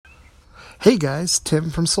Hey guys, Tim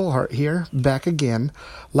from Soulheart here, back again.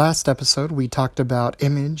 Last episode we talked about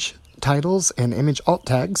image titles and image alt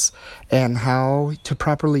tags and how to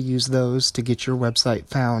properly use those to get your website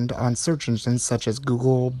found on search engines such as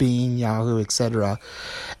Google, Bing, Yahoo, etc.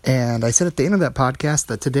 And I said at the end of that podcast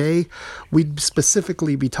that today we'd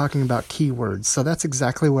specifically be talking about keywords. So that's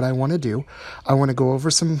exactly what I want to do. I want to go over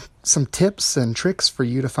some tips and tricks for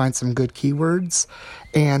you to find some good keywords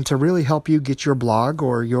and to really help you get your blog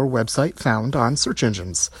or your website found on search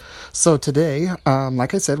engines. So today,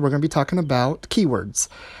 like I said, we're going to be talking about keywords.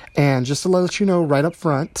 And just to let you know right up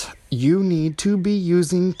front, you need to be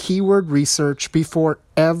using keyword research before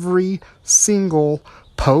every single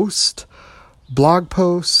post, blog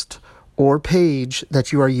post, or page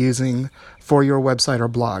that you are using for your website or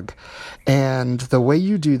blog. And the way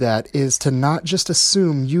you do that is to not just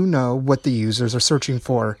assume you know what the users are searching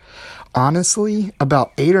for. Honestly,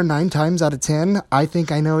 about 8 or 9 times out of 10, I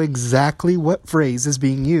think I know exactly what phrase is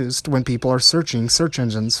being used when people are searching search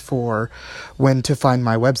engines for when to find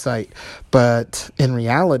my website. But in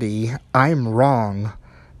reality, I'm wrong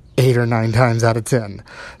 8 or 9 times out of 10.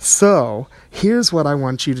 So here's what I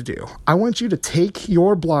want you to do. I want you to take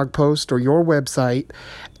your blog post or your website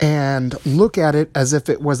and look at it as if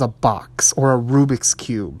it was a box or a Rubik's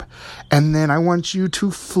Cube. And then I want you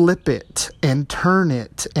to flip it and turn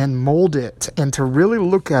it and mold it and to really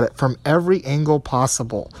look at it from every angle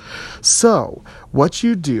possible. So what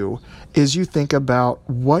you do is you think about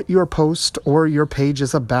what your post or your page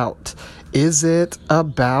is about. Is it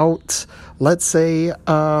about, let's say,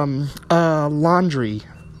 laundry?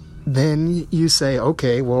 Then you say,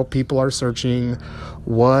 okay, well, people are searching,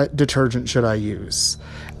 what detergent should I use?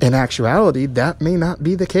 In actuality, that may not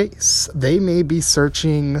be the case. They may be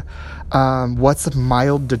searching, what's a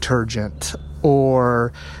mild detergent?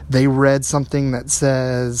 Or they read something that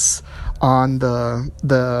says on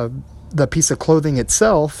the piece of clothing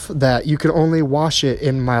itself that you could only wash it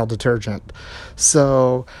in mild detergent.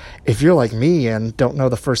 So if you're like me and don't know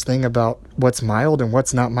the first thing about what's mild and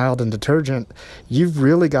what's not mild in detergent, you've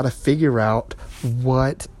really got to figure out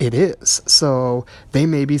what it is. So they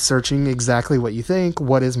may be searching exactly what you think,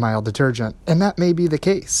 what is mild detergent? And that may be the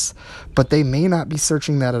case, but they may not be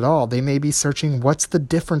searching that at all. They may be searching what's the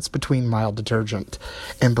difference between mild detergent.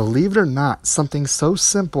 And believe it or not, something so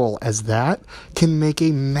simple as that can make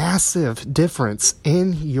a massive difference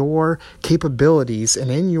in your capabilities and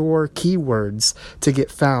in your keywords to get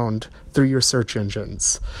found through your search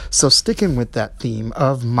engines. So sticking with that theme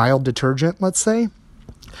of mild detergent, let's say,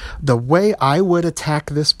 the way I would attack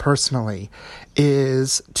this personally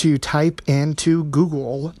is to type into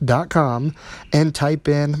google.com and type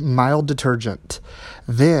in mild detergent.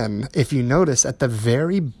 Then, if you notice at the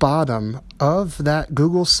very bottom of that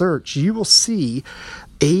Google search, you will see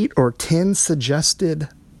 8 or 10 suggested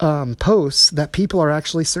posts that people are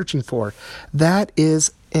actually searching for. That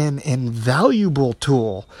is an invaluable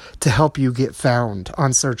tool to help you get found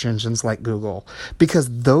on search engines like Google,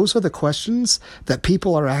 because those are the questions that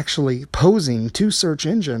people are actually posing to search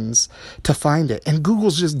engines to find it. And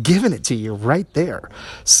Google's just giving it to you right there.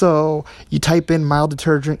 So you type in mild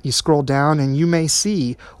detergent, you scroll down, and you may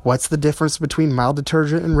see what's the difference between mild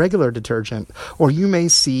detergent and regular detergent. Or you may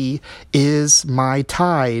see, is my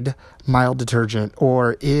Tide mild detergent,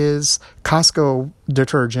 or is Costco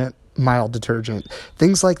detergent mild detergent,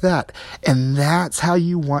 things like that. And that's how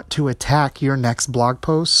you want to attack your next blog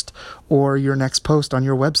post or your next post on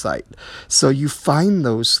your website. So you find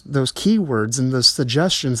those keywords and those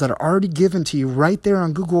suggestions that are already given to you right there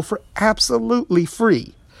on Google for absolutely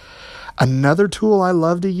free. Another tool I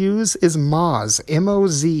love to use is Moz,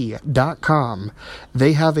 MOZ.com.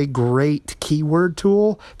 They have a great keyword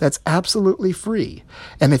tool that's absolutely free.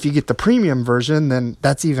 And if you get the premium version, then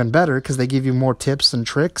that's even better because they give you more tips and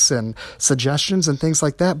tricks and suggestions and things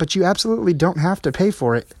like that. But you absolutely don't have to pay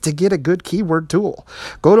for it to get a good keyword tool.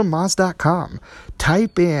 Go to Moz.com,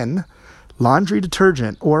 type in laundry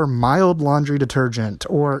detergent or mild laundry detergent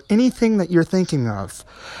or anything that you're thinking of.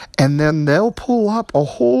 And then they'll pull up a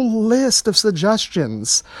whole list of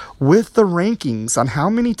suggestions with the rankings on how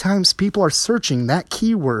many times people are searching that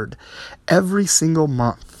keyword every single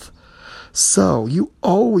month. So you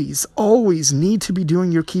always need to be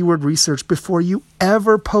doing your keyword research before you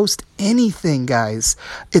ever post anything, guys.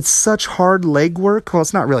 It's such hard legwork. Well,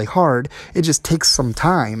 it's not really hard. It just takes some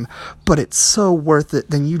time, but it's so worth it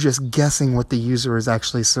than you just guessing what the user is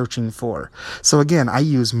actually searching for. So again, I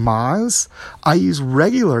use Moz, I use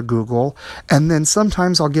regular Google, and then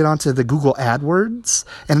sometimes I'll get onto the Google AdWords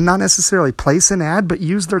and not necessarily place an ad, but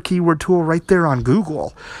use their keyword tool right there on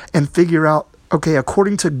Google and figure out okay,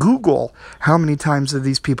 according to Google, how many times are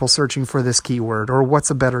these people searching for this keyword? Or what's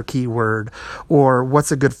a better keyword? Or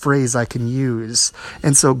what's a good phrase I can use?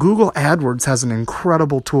 And so Google AdWords has an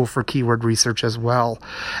incredible tool for keyword research as well.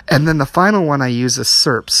 And then the final one I use is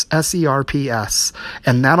SERPs, SERPS.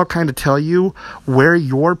 And that'll kind of tell you where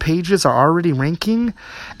your pages are already ranking.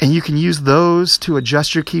 And you can use those to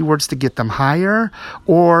adjust your keywords to get them higher.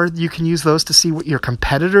 Or you can use those to see what your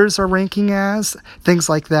competitors are ranking as, things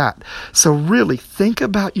like that. So really think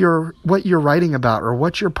about what you're writing about or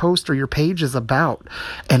what your post or your page is about,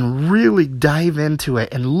 and really dive into it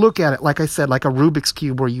and look at it, like I said, like a Rubik's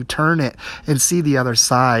Cube, where you turn it and see the other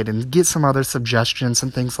side and get some other suggestions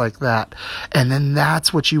and things like that. And then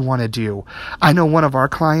that's what you want to do. I know one of our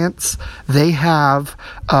clients, they have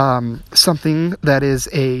something that is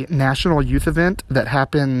a national youth event that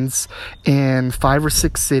happens in 5 or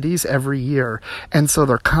 6 cities every year. And so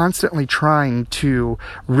they're constantly trying to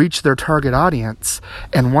reach their target audience.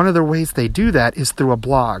 And one of the ways they do that is through a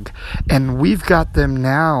blog. And we've got them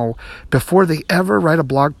now, before they ever write a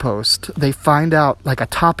blog post, they find out like a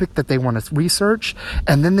topic that they want to research,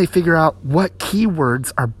 and then they figure out what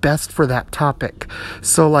keywords are best for that topic.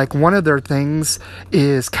 So like one of their things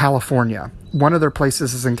is California. One of their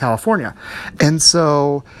places is in California. And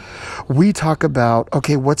so we talk about,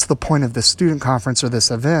 okay, what's the point of this student conference or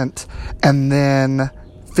this event? And then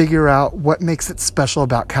figure out what makes it special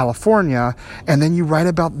about California, and then you write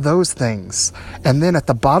about those things. And then at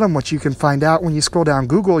the bottom, what you can find out when you scroll down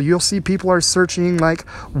Google, you'll see people are searching like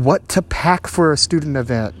what to pack for a student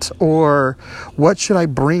event, or what should I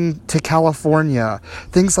bring to California,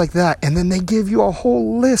 things like that. And then they give you a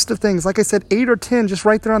whole list of things, like I said, 8 or 10 just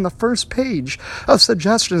right there on the first page of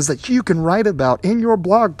suggestions that you can write about in your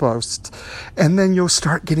blog post. And then you'll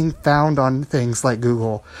start getting found on things like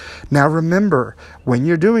Google. Now remember, when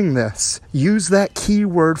you're doing this, use that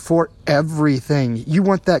keyword for everything. You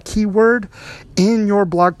want that keyword in your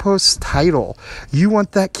blog post title. You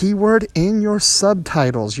want that keyword in your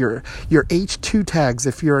subtitles, your H2 tags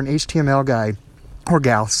if you're an HTML guy. Or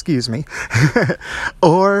gal, excuse me.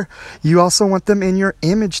 Or you also want them in your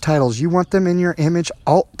image titles. You want them in your image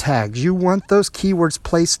alt tags. You want those keywords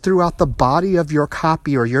placed throughout the body of your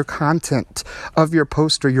copy or your content of your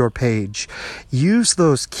post or your page. Use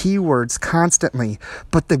those keywords constantly.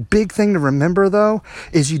 But the big thing to remember, though,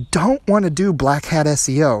 is you don't want to do black hat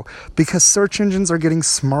SEO, because search engines are getting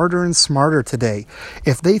smarter and smarter today.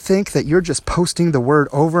 If they think that you're just posting the word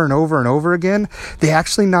over and over and over again, they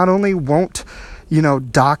actually not only won't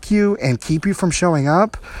dock you and keep you from showing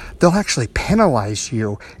up, they'll actually penalize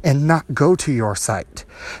you and not go to your site.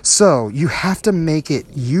 So you have to make it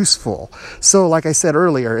useful. So like I said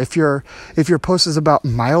earlier, if your post is about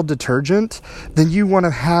mild detergent, then you want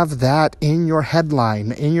to have that in your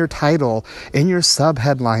headline, in your title, in your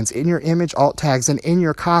subheadlines, in your image alt tags, and in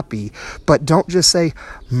your copy. But don't just say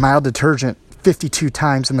mild detergent 52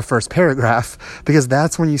 times in the first paragraph, because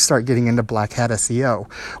that's when you start getting into black hat SEO.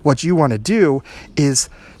 What you want to do is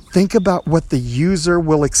think about what the user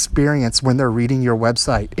will experience when they're reading your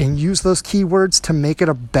website, and use those keywords to make it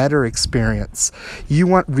a better experience. You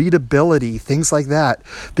want readability, things like that,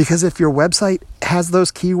 because if your website has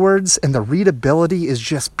those keywords and the readability is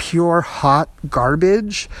just pure hot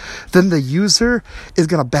garbage, then the user is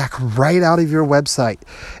going to back right out of your website,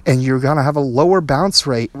 and you're going to have a lower bounce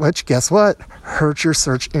rate, which, guess what, hurts your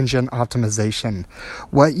search engine optimization.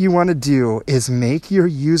 What you want to do is make your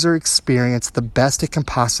user experience the best it can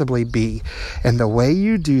possibly be, and the way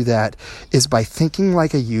you do that is by thinking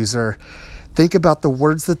like a user. Think about the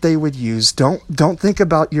words that they would use. Don't think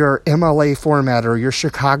about your MLA format or your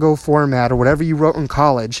Chicago format or whatever you wrote in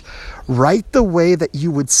college. Write the way that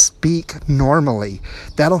you would speak normally.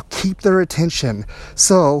 That'll keep their attention.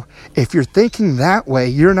 So if you're thinking that way,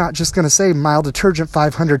 you're not just going to say mild detergent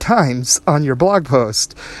 500 times on your blog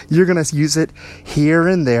post. You're going to use it here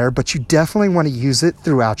and there, but you definitely want to use it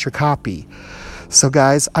throughout your copy. So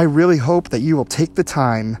guys, I really hope that you will take the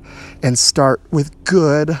time and start with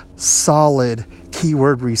good, solid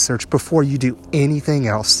keyword research before you do anything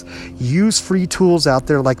else. Use free tools out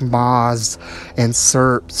there like Moz and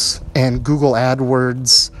SERPs and Google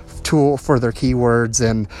AdWords tool for their keywords,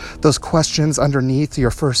 and those questions underneath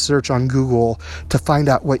your first search on Google to find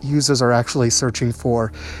out what users are actually searching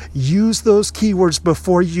for. Use those keywords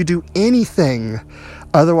before you do anything.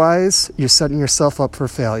 Otherwise, you're setting yourself up for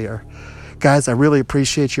failure. Guys, I really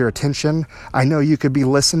appreciate your attention. I know you could be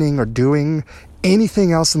listening or doing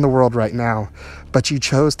anything else in the world right now, but you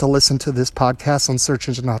chose to listen to this podcast on search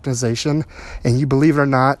engine optimization, and you believe it or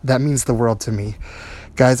not, that means the world to me.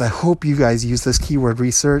 Guys, I hope you guys use this keyword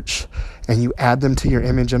research and you add them to your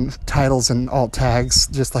image and titles and alt tags,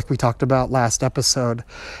 just like we talked about last episode,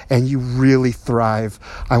 and you really thrive.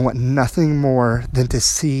 I want nothing more than to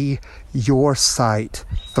see your site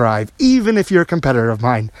thrive. Even if you're a competitor of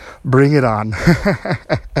mine, bring it on.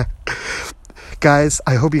 Guys,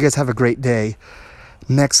 I hope you guys have a great day.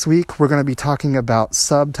 Next week, we're going to be talking about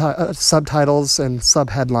subtitles and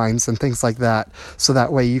subheadlines and things like that. So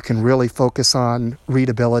that way you can really focus on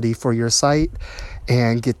readability for your site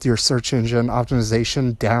and get your search engine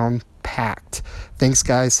optimization down packed. Thanks,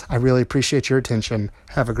 guys. I really appreciate your attention.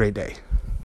 Have a great day.